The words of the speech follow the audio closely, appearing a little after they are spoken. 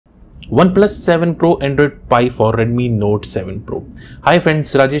OnePlus 7 Pro Android Pie for Redmi Note 7 Pro। Hi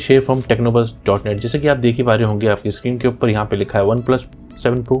friends, Rajesh share from Technobuzznet। जैसे कि आप देख ही पा रहे होंगे आपकी स्क्रीन के ऊपर यहाँ पे लिखा है OnePlus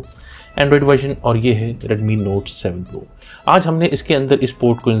 7 Pro एंड्रॉइड वर्जन और ये है Redmi Note 7 Pro। आज हमने इसके अंदर इस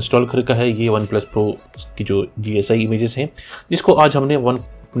पोर्ट को इंस्टॉल कर रखा है। ये OnePlus Pro की जो GSI इमेजेस हैं जिसको आज हमने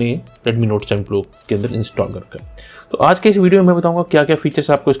अपने Redmi Note 7 Pro के अंदर इंस्टॉल कर रखा है। तो आज के इस वीडियो में मैं बताऊंगा क्या क्या फीचर्स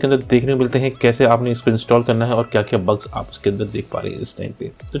आपको इसके अंदर देखने को मिलते हैं, कैसे आपने इसको इंस्टॉल करना है और क्या क्या बग्स आप इसके अंदर देख पा रहे हैं इस टाइम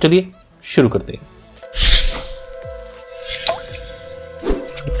पे। तो चलिए शुरू करते हैं।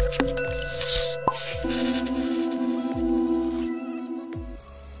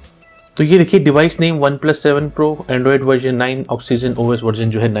 तो ये देखिए device name OnePlus 7 Pro, Android version 9, oxygen OS version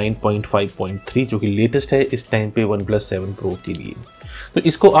जो है 9.5.3 जो कि लेटेस्ट है इस टाइम पे OnePlus 7 Pro के लिए। तो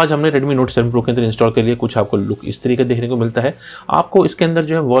इसको आज हमने Redmi Note 7 Pro के अंदर इंस्टॉल कर लिया। कुछ आपको लुक इस तरीके देखने को मिलता है। आपको इसके अंदर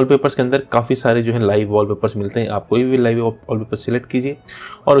जो है वॉलपेपर्स के अंदर काफ़ी सारे जो है लाइव वॉलपेपर्स मिलते हैं। आप कोई भी लाइव वॉलपेपर सिलेक्ट कीजिए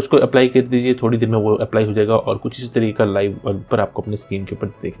और उसको अप्लाई कर दीजिए। थोड़ी देर में वो अप्लाई हो जाएगा और कुछ इस तरीके का लाइव वॉलपेपर आपको अपनी स्क्रीन के ऊपर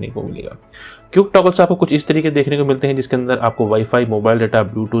देखने को मिलेगा। क्विक टॉगल्स आपको कुछ इस तरीके देखने को मिलते हैं जिसके अंदर आपको wifi, mobile data,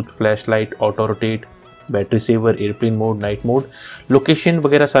 Bluetooth, flash light, auto rotate, battery saver, airplane mode, night mode, location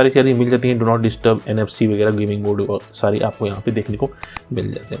वगैरह सारी मिल जाती हैं। डू नॉट डिस्टर्ब, NFC वगैरह, गेमिंग मोड और सारी आपको यहाँ पे देखने को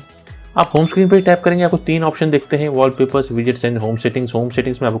मिल जाते हैं। आप होम स्क्रीन पर टैप करेंगे आपको 3 ऑप्शन देखते हैं, wallpapers, widgets and home settings. Home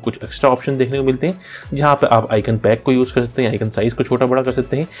settings में आपको कुछ एक्स्ट्रा ऑप्शन देखने को मिलते हैं जहाँ पे आप आइकन पैक को यूज़ कर सकते हैं, आइकन साइज़ को छोटा बड़ा कर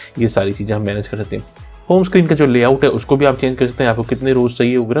सकते हैं। ये सारी चीज़ें हम मैनेज कर सकते हैं। होम स्क्रीन का जो लेआउट है उसको भी आप चेंज कर सकते हैं। आपको कितने रोज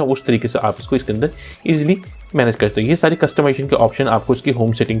चाहिए वगैरह उस तरीके से आप इसको इसके अंदर इजीली मैनेज कर सकते हैं। ये सारे कस्टमाइजेशन के ऑप्शन आपको इसकी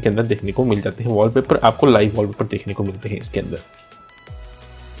होम सेटिंग के अंदर देखने को मिल जाते हैं। वॉलपेपर आपको लाइव वॉलपेपर देखने को मिलते हैं इसके अंदर।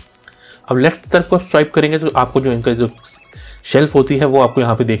 अब लेफ्ट तरफ को स्वाइप करेंगे तो आपको जो इनका जो शेल्फ होती है वो आपको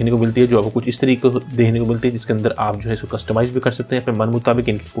यहाँ पे देखने को मिलती है, जो आपको कुछ इस तरीके को देखने को मिलती है जिसके अंदर आप जो है इसको कस्टमाइज भी कर सकते हैं, अपने मन मुताबिक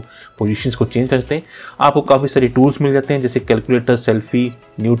इनकी पोजीशंस को चेंज कर सकते हैं। आपको काफ़ी सारे टूल्स मिल जाते हैं जैसे कैलकुलेटर, सेल्फी,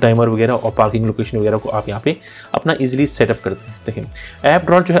 न्यू टाइमर वगैरह और पार्किंग लोकेशन वगैरह को आप यहाँ पे अपना इजीली सेटअप कर सकते हैं। ऐप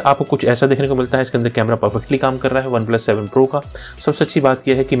ड्रॉ जो है आपको कुछ ऐसा देखने को मिलता है। इसके अंदर कैमरा परफेक्टली काम कर रहा है OnePlus 7 Pro का। सबसे अच्छी बात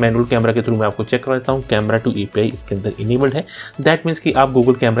यह है कि मैनुअल कैमरा के थ्रू मैं आपको चेक करवाता हूँ। कैमरा टू API इसके अंदर इनेबल्ड है। दैट मीन्स कि आप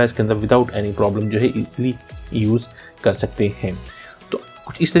गूगल कैमरा इसके अंदर विदाउट एनी प्रॉब्लम जो है इजीली यूज़ कर सकते हैं।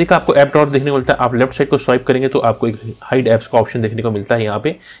 कुछ इस तरीके का आपको ऐप ड्रॉ देखने को मिलता है। आप लेफ्ट साइड को स्वाइप करेंगे तो आपको एक हाइड ऐप्स का ऑप्शन देखने को मिलता है यहाँ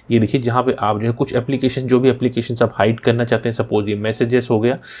पे। ये देखिए जहाँ पे आप जो है कुछ एप्लीकेशन, जो भी एप्लीकेशन आप हाइड करना चाहते हैं, सपोज ये मैसेजेस हो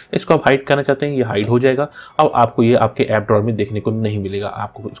गया, इसको आप हाइड करना चाहते हैं, ये हाइड हो जाएगा। अब आपको ये आपके ऐप ड्रॉ में देखने को नहीं मिलेगा।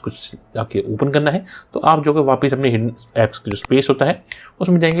 आपको इसको जाके ओपन करना है तो आप जो कि वापस अपने हिडन ऐप्स का जो स्पेस होता है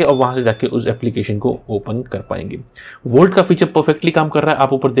उसमें जाएंगे और वहाँ से जाके उस एप्लीकेशन को ओपन कर पाएंगे। वोल्ट का फीचर परफेक्टली काम कर रहा है।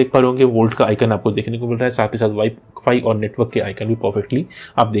 आप ऊपर देख पा रहे होंगे वोल्ट का आइकन आपको देखने को मिल रहा है, साथ ही साथ वाईफाई और नेटवर्क के आइकन भी परफेक्टली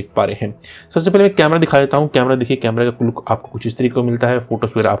आप देख पा रहे हैं। सबसे पहले मैं कैमरा दिखा देता हूं। कैमरा देखिए, कैमरा का लुक आपको कुछ इस तरीके का मिलता है।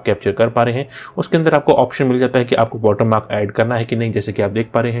 फोटोज वगैरह आप कैप्चर कर पा रहे हैं। उसके अंदर आपको ऑप्शन मिल जाता है कि आपको वाटर मार्क ऐड करना है कि नहीं, जैसे कि आप देख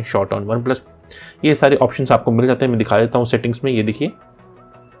पा रहे हैं शॉट ऑन OnePlus। ये सारे ऑप्शंस आपको मिल जाते हैं। मैं दिखा देता हूं सेटिंग्स में। ये देखिए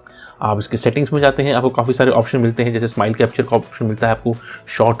आप इसके सेटिंग्स में जाते हैं, आपको काफ़ी सारे ऑप्शन मिलते हैं जैसे स्माइल कैप्चर का ऑप्शन मिलता है, आपको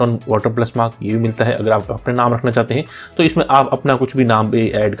shot on water plus mark ये भी मिलता है। अगर आप अपना नाम रखना चाहते हैं तो इसमें आप अपना कुछ भी नाम भी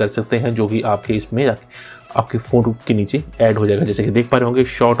ऐड कर सकते हैं जो कि आपके इसमें आपके फोटो के नीचे ऐड हो जाएगा। जैसे कि देख पा रहे होंगे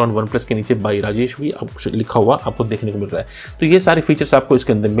शॉट ऑन OnePlus के नीचे बाई राजेश भी लिखा हुआ आपको देखने को मिल रहा है। तो ये सारे फीचर्स आपको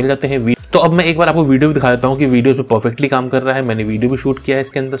इसके अंदर मिल जाते हैं। तो अब मैं एक बार आपको वीडियो भी दिखा देता हूँ कि वीडियो पे परफेक्टली काम कर रहा है। मैंने वीडियो भी शूट किया है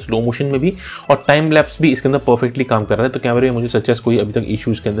इसके अंदर स्लो मोशन में भी, और टाइम लैप्स भी इसके अंदर परफेक्टली काम कर रहा है। तो कैमरे में मुझे सच कोई अभी तक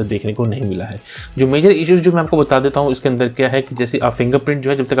इशू इसके अंदर देखने को नहीं मिला है। जो मेजर इशूज़ जो मैं आपको बता देता हूँ इसके अंदर क्या है कि जैसे आप फिंगरप्रिंट जो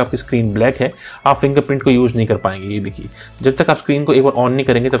है, जब तक आपकी स्क्रीन ब्लैक है आप फिंगरप्रिंट को यूज़ नहीं कर पाएंगे। ये देखिए जब तक आप स्क्रीन को एक बार ऑन नहीं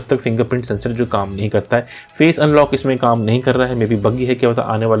करेंगे तब तक फिंगरप्रिंट सेंसर जो काम नहीं करता है। फेस अनलॉक इसमें काम नहीं कर रहा है। मे बी बग्गी है, क्या होता है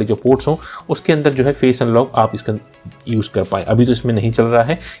आने वाले जो पोर्ट्स हों उसके अंदर जो है फेस अनलॉक आप इसका यूज़ कर पाए। अभी तो इसमें नहीं चल रहा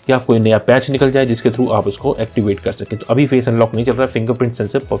है कि आप कोई नया पैच निकल जाए जिसके थ्रू आप उसको एक्टिवेट कर सकें। तो अभी फेस अनलॉक नहीं चल रहा है। फिंगरप्रिंट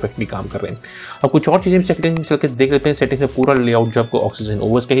सेंसर परफेक्टली काम कर रहे हैं। अब कुछ और चीज़ें सेटिंग में चल के देख लेते हैं। सेटिंग में पूरा लेआउट जो आपको ऑक्सीजन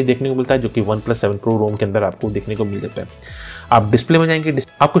OS का ही देखने को मिलता है, जो कि OnePlus 7 Pro ROM के अंदर आपको देखने को मिल जाता है। आप डिस्प्ले में जाएंगे,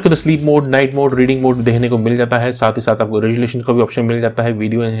 आपको इसके अंदर sleep mode, night mode, reading mode देखने को मिल जाता है। साथ ही साथ आपको रेजोल्यूशन का भी ऑप्शन मिल जाता है।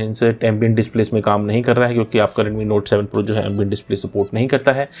 वीडियो एनहेंसर एम्बिएंट डिस्प्ले में काम नहीं कर रहा है क्योंकि आपका Redmi Note 7 Pro जो है एम्बिएंट डिस्प्ले सपोर्ट नहीं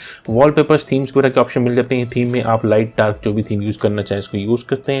करता है। वॉलपेपर्स, थीम्स वगैरह के ऑप्शन मिल जाते हैं। थीम में आप लाइट डार्क जो भी थीम यूज़ करना चाहें उसको यूज़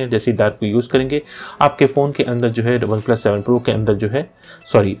करते हैं। जैसे डार्क को यूज़ करेंगे आपके फ़ोन के अंदर जो है OnePlus 7 Pro के अंदर जो है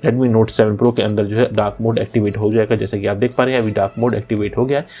Redmi Note 7 Pro के अंदर जो है डार्क मोड एक्टिवेट हो जाएगा। जैसे कि आप देख पा रहे हैं अभी डार्क मोड एक्टिवेट हो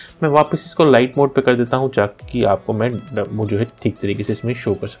गया है। मैं वापस इसको लाइट मोड पे कर देता हूँ ताकि आपको मैं वो जो है ठीक तरीके से इसमें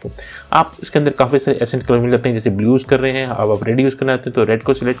शो कर सकूँ। आप इसके अंदर काफ़ी सारे एसेंट कलर मिल जाते हैं। जैसे ब्लू यूज़ कर रहे हैं, अब आप रेड यूज़ करना चाहते हैं तो रेड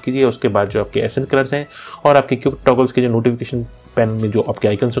को सिलेक्ट कीजिए। उसके बाद जो आपके एसेंट कलर्स हैं और आपके क्विक टॉगल्स के जो नोटिफिकेशन पैनल में जो आपके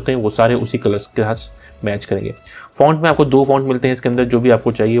आइकन्स होते हैं वो सारे उसी कलर्स के साथ मैच करेंगे। फ़ॉन्ट में आपको 2 फ़ॉन्ट मिलते हैं इसके अंदर, जो भी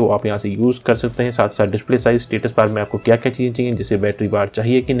आपको चाहिए वो आप यहाँ से यूज़ कर सकते हैं। साथ साथ डिस्प्ले साइज, स्टेटस बार में आपको क्या क्या चीज़ें चाहिए, जैसे बैटरी बार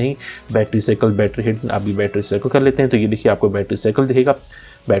चाहिए कि नहीं, बैटरी साइकिल, बैटरी हिट, आप भी बैटरी साइकिल कर लेते हैं तो ये देखिए आपको बैटरी साइकिल दिखेगा,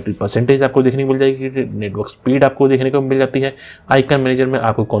 बैटरी परसेंटेज आपको देखने को मिल जाएगी, नेटवर्क स्पीड आपको देखने को मिल जाती है। आइकन मैनेजर में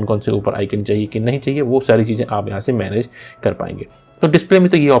आपको कौन कौन से ऊपर आइकन चाहिए कि नहीं चाहिए, वो सारी चीज़ें आप यहाँ से मैनेज कर पाएंगे। तो डिस्प्ले में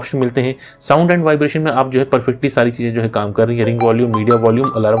तो ये ऑप्शन मिलते हैं। साउंड एंड वाइब्रेशन में आप जो है परफेक्टली सारी चीज़ें जो है काम कर रही है, ring volume, media volume,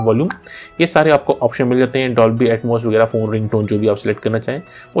 alarm volume, ये सारे आपको ऑप्शन मिल जाते हैं। डॉल्बी एटमॉस वगैरह, फोन रिंगटोन जो भी आप सिलेक्ट करना चाहें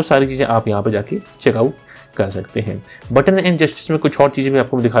वो सारी चीज़ें आप यहाँ पे जाके चेकआउट कर सकते हैं। बटन एंड जेस्चर्स में कुछ और चीज़ें भी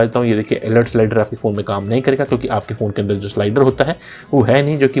आपको दिखा देता हूँ। ये देखिए अलर्ट स्लाइडर आपके फ़ोन में काम नहीं करेगा क्योंकि आपके फ़ोन के अंदर जो स्लाइडर होता है वो है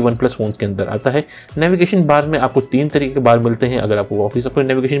नहीं, जो कि OnePlus फ़ोन्स के अंदर आता है। नेविगेशन बार में आपको 3 तरीके के बार मिलते हैं। अगर आपको वापस अपने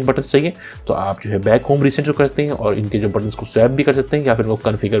नेविगेशन बटन चाहिए तो आप जो है बैक होम रीसेट कर सकते हैं और इनके जो बटन्स को स्वैप भी कर सकते हैं या फिर वो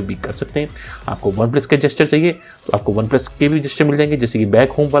कन्फिगर भी कर सकते हैं। आपको OnePlus के जेस्चर चाहिए तो आपको OnePlus के भी जेस्चर मिल जाएंगे, जैसे कि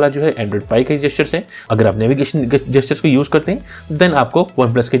बैक होम वाला जो है एंड्रॉइड पाई के जेस्चर्स है। अगर आप नेविगेशन जेस्चर्स को यूज़ करते हैं देन आपको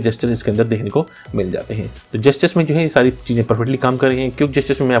OnePlus के जेस्चर्स इसके अंदर देखने को मिल जाते हैं। तो जेस्चर्स में जो है ये सारी चीज़ें परफेक्टली काम कर रही हैं। क्विक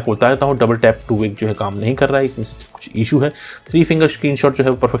जेस्चर्स में मैं आपको बता देता हूँ, डबल टैप टू वेक जो है काम नहीं कर रहा है, इसमें से कुछ इशू है। 3 फिंगर स्क्रीनशॉट जो है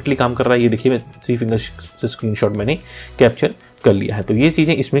वो परफेक्टली काम कर रहा है। ये देखिए मैं 3 फिंगर से स्क्रीनशॉट मैंने कैप्चर कर लिया है। तो ये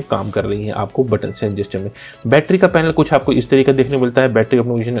चीज़ें इसमें काम कर रही हैं आपको बटन से जेस्चर में। बैटरी का पैनल कुछ आपको इस तरीके का देखने को मिलता है। Battery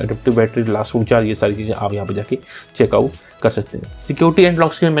communication, adaptive battery, last full charge, ये सारी चीज़ें आप यहाँ पे जाके चेकआउट कर सकते हैं। सिक्योरिटी एंड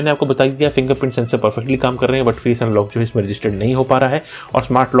लॉक स्क्रीन मैंने आपको बता दिया, फिंगरप्रिंट सेंसर परफेक्टली काम कर रहे हैं, बट फेस अनलॉक जो है इसमें रजिस्टर्ड नहीं हो पा रहा है और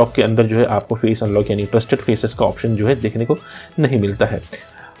स्मार्ट लॉक के अंदर जो है आपको फेस अनलॉक यानी ट्रस्टेड फेसेस का ऑप्शन जो है देखने को नहीं मिलता है।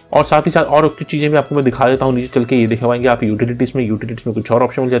 और साथ ही साथ और कुछ चीज़ें भी आपको मैं दिखा देता हूँ नीचे चल के, ये दिखवाएंगे आप यूटिलिटीज़ में कुछ और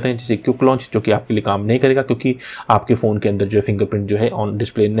ऑप्शन मिल जाते हैं, जैसे क्विक लॉन्च जो कि आपके लिए काम नहीं करेगा क्योंकि आपके फ़ोन के अंदर जो है फिंगरप्रिंट जो है ऑन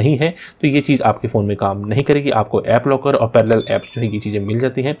डिस्प्ले नहीं है, तो ये चीज़ आपके फ़ोन में काम नहीं करेगी। आपको ऐप लॉकर और पैरेलल ऐप्स जो है ये चीज़ें मिल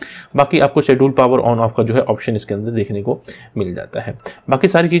जाती हैं। बाकी आपको शेड्यूल पावर ऑन ऑफ का जो है ऑप्शन इसके अंदर देखने को मिल जाता है। बाकी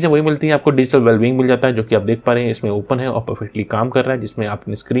सारी चीज़ें वही मिलती हैं। आपको डिजिटल वेलबींग मिल जाता है जो कि आप देख पा रहे हैं इसमें ओपन है और परफेक्टली काम कर रहा है, जिसमें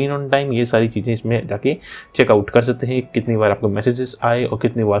आपने स्क्रीन ऑन टाइम ये सारी चीज़ें इसमें जाके चेकआउट कर सकते हैं, कितनी बार आपको मैसेजेस आए और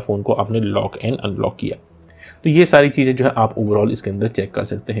कितनी बार फ़ोन को आपने लॉक एंड अनलॉक किया। तो ये सारी चीज़ें जो है आप ओवरऑल इसके अंदर चेक कर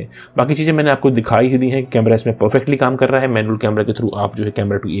सकते हैं। बाकी चीज़ें मैंने आपको दिखाई ही दी हैं। कैमरा इसमें परफेक्टली काम कर रहा है, मैनुअल कैमरा के थ्रू आप जो है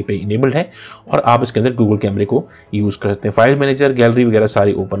कैमरा टू ए पे इनेबल्ड है और आप इसके अंदर गूगल कैमरे को यूज़ कर सकते हैं। फाइल मैनेजर, गैलरी वगैरह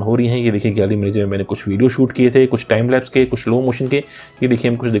सारी ओपन हो रही हैं। ये देखिए गैलरी मैनेजर में मैंने कुछ वीडियो शूट किए थे, कुछ टाइम लैप्स के, कुछ स्लो मोशन के। ये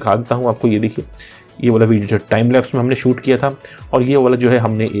देखिए मैं कुछ दिखा देता हूँ आपको। ये देखिए ये वाला वीडियो जो टाइम लैप्स में हमने शूट किया था और ये वाला जो है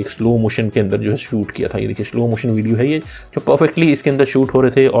हमने एक स्लो मोशन के अंदर जो है शूट किया था। ये देखिए स्लो मोशन वीडियो है ये जो परफेक्टली इसके अंदर शूट हो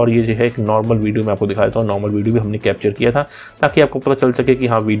रहे थे। और ये जो है एक नॉर्मल वीडियो मैं आपको दिखा देता हूँ, नॉर्मल वीडियो भी हमने कैप्चर किया था ताकि आपको पता चल सके कि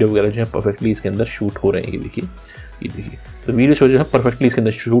हाँ वीडियो वगैरह जो है परफेक्टली इसके अंदर शूट हो रहे हैं। ये देखिए तो वीडियो जो है परफेक्टली इसके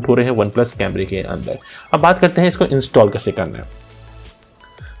अंदर शूट हो रहे हैं OnePlus कैमरे के अंदर। अब बात करते हैं इसको इंस्टॉल कैसे करना है।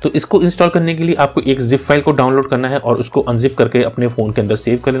 तो इसको इंस्टॉल करने के लिए आपको एक जिप फाइल को डाउनलोड करना है और उसको अनजिप करके अपने फ़ोन के अंदर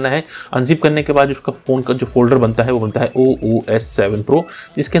सेव कर लेना है। अनजिप करने के बाद उसका फ़ोन का जो फोल्डर बनता है वो बनता है OOS 7 Pro,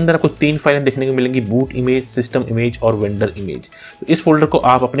 जिसके अंदर आपको 3 फाइलें देखने को मिलेंगी, बूट इमेज, सिस्टम इमेज और वेंडर इमेज। तो इस फोल्डर को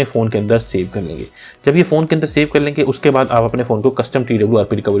आप अपने फ़ोन के अंदर सेव कर लेंगे। जब ये फ़ोन के अंदर सेव कर लेंगे उसके बाद आप अपने फ़ोन को कस्टम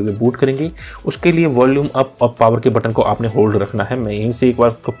TWRP रिकवरी में बूट करेंगे। उसके लिए वॉल्यूम अप और पावर के बटन को आपने होल्ड रखना है। मैं यहीं से एक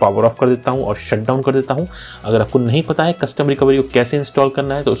बार पावर ऑफ कर देता हूँ और शट डाउन कर देता हूँ। अगर आपको नहीं पता है कस्टम रिकवरी को कैसे इंस्टॉल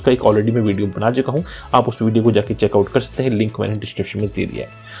करना है तो उसका एक ऑलरेडी मैं वीडियो बना चुका हूं, आप उस वीडियो को जाके चेकआउट कर सकते हैं, लिंक मैंने डिस्क्रिप्शन में दे दिया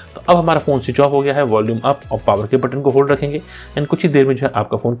है। तो अब हमारा फोन स्विच ऑफ हो गया है, वॉल्यूम अप और पावर के बटन को होल्ड रखेंगे एंड कुछ ही देर में जो है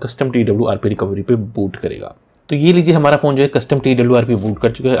आपका फोन कस्टम TWRP रिकवरी पे बूट करेगा। तो ये लीजिए हमारा फोन जो है कस्टम TWRP बूट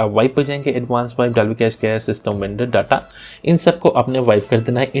कर चुका है। आप वाइप पर जाएंगे, advance wipe, डालवी cash, system, vendor, data, इन सबको आपने वाइप कर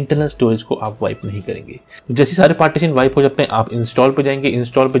देना है। इंटरनल स्टोरेज को आप वाइप नहीं करेंगे। तो जैसे सारे पार्टीशन वाइप हो जाते हैं आप इंस्टॉल पे जाएंगे।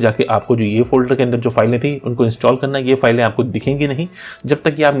 इंस्टॉल पे जाके आपको जो ये फोल्डर के अंदर जो फाइलें थी उनको इंस्टॉल करना है। ये फाइलें आपको दिखेंगी नहीं जब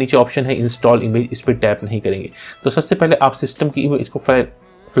तक कि आप नीचे ऑप्शन है इंस्टॉल इमेज, इस पर टैप नहीं करेंगे। तो सबसे पहले आप सिस्टम की इमेज को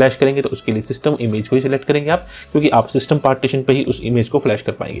फ्लैश करेंगे तो उसके लिए सिस्टम इमेज को ही सिलेक्ट करेंगे आप, क्योंकि आप सिस्टम पार्टीशन पे ही उस इमेज को फ्लैश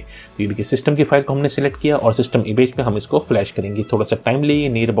कर पाएंगे। तो ये देखिए सिस्टम की फाइल को हमने सिलेक्ट किया और सिस्टम इमेज पे हम इसको फ्लैश करेंगे। थोड़ा सा टाइम लेंगे,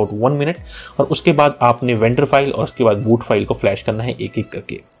 नियर अबाउट 1 मिनट, और उसके बाद आपने वेंडर फाइल और उसके बाद बूट फाइल को फ्लैश करना है एक एक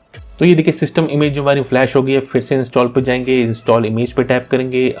करके। तो ये देखिए सिस्टम इमेज जो हमारी फ्लैश हो गई है। फिर से इंस्टॉल पे जाएंगे, इंस्टॉल इमेज पे टैप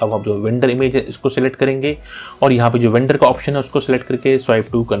करेंगे। अब आप जो वेंडर इमेज है इसको सिलेक्ट करेंगे और यहाँ पे जो वेंडर का ऑप्शन है उसको सिलेक्ट करके स्वाइप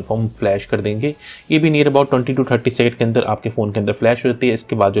टू कंफर्म फ्लैश कर देंगे। ये भी नियर अबाउट 20 to 30 सेकंड के अंदर आपके फ़ोन के अंदर फ्लैश हो जाती है।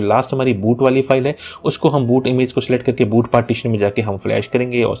 इसके बाद जो लास्ट हमारी बूट वाली फाइल है उसको हम बूट इमेज को सिलेक्ट करके बूट पार्टीशन में जाके हम फ्लैश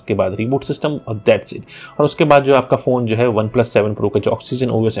करेंगे और उसके बाद रिबूट सिस्टम और दैट्स इट। और उसके बाद जो आपका फ़ोन जो है OnePlus 7 Pro का जो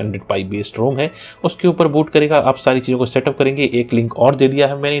ऑक्सीजन OS एंड्रॉइड पाई बेस्ड रोम है उसके ऊपर बूट करेगा। आप सारी चीज़ों को सेटअप करेंगे। एक लिंक और दे दिया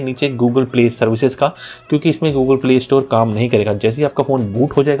है मैंने नीचे गूगल प्ले सर्विसेज का, क्योंकि इसमें गूगल प्ले स्टोर काम नहीं करेगा। जैसे ही आपका फोन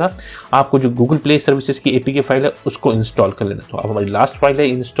बूट हो जाएगा आपको जो गूगल प्ले सर्विसेज की एपीके फाइल है उसको इंस्टॉल कर लेना। तो अब हमारी लास्ट फाइल है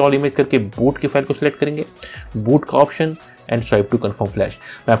इंस्टॉल इमेज करके बूट की फाइल को सिलेक्ट करेंगे, बूट का option and swipe to confirm flash.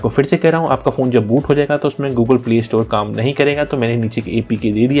 मैं आपको फिर से कह रहा हूँ, आपका फ़ोन जब बूट हो जाएगा तो उसमें गूगल प्ले स्टोर काम नहीं करेगा, तो मैंने नीचे के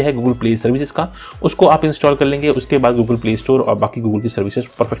APK दे दिया है गूगल प्ले सर्विसेज का, उसको आप इंस्टॉल कर लेंगे। उसके बाद गूगल प्ले स्टोर और बाकी गूगल की सर्विसेज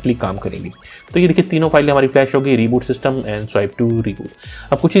परफेक्टली काम करेंगी। तो ये देखिए तीनों फाइलें हमारी फ्लैश होगी, reboot system and swipe to reboot.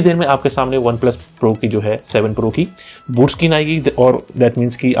 अब कुछ ही देर में आपके सामने OnePlus Pro की जो है 7 Pro की बूट स्क्रीन आएगी और दैट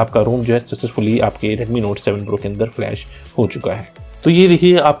मीन्स कि आपका रोम जो है सक्सेसफुली आपके Redmi Note 7 Pro के अंदर फ्लैश हो चुका है। तो ये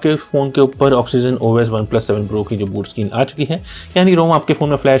देखिए आपके फ़ोन के ऊपर ऑक्सीजन OS OnePlus 7 Pro की जो बूट स्क्रीन आ चुकी है, यानी रोम आपके फ़ोन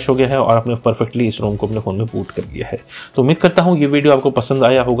में फ्लैश हो गया है और आपने परफेक्टली इस रोम को अपने फ़ोन में बूट कर लिया है। तो उम्मीद करता हूँ ये वीडियो आपको पसंद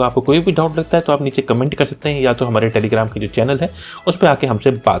आया होगा। आपको कोई भी डाउट लगता है तो आप नीचे कमेंट कर सकते हैं, या तो हमारे टेलीग्राम की जो चैनल है उस पर आके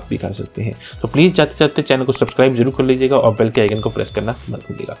हमसे बात भी कर सकते हैं। तो प्लीज़ जाते जाते चैनल को सब्सक्राइब जरूर कर लीजिएगा और बेल के आइकन को प्रेस करना मत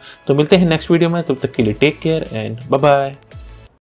भूलिएगा। तो मिलते हैं नेक्स्ट वीडियो में, तब तक के लिए take care and bye bye.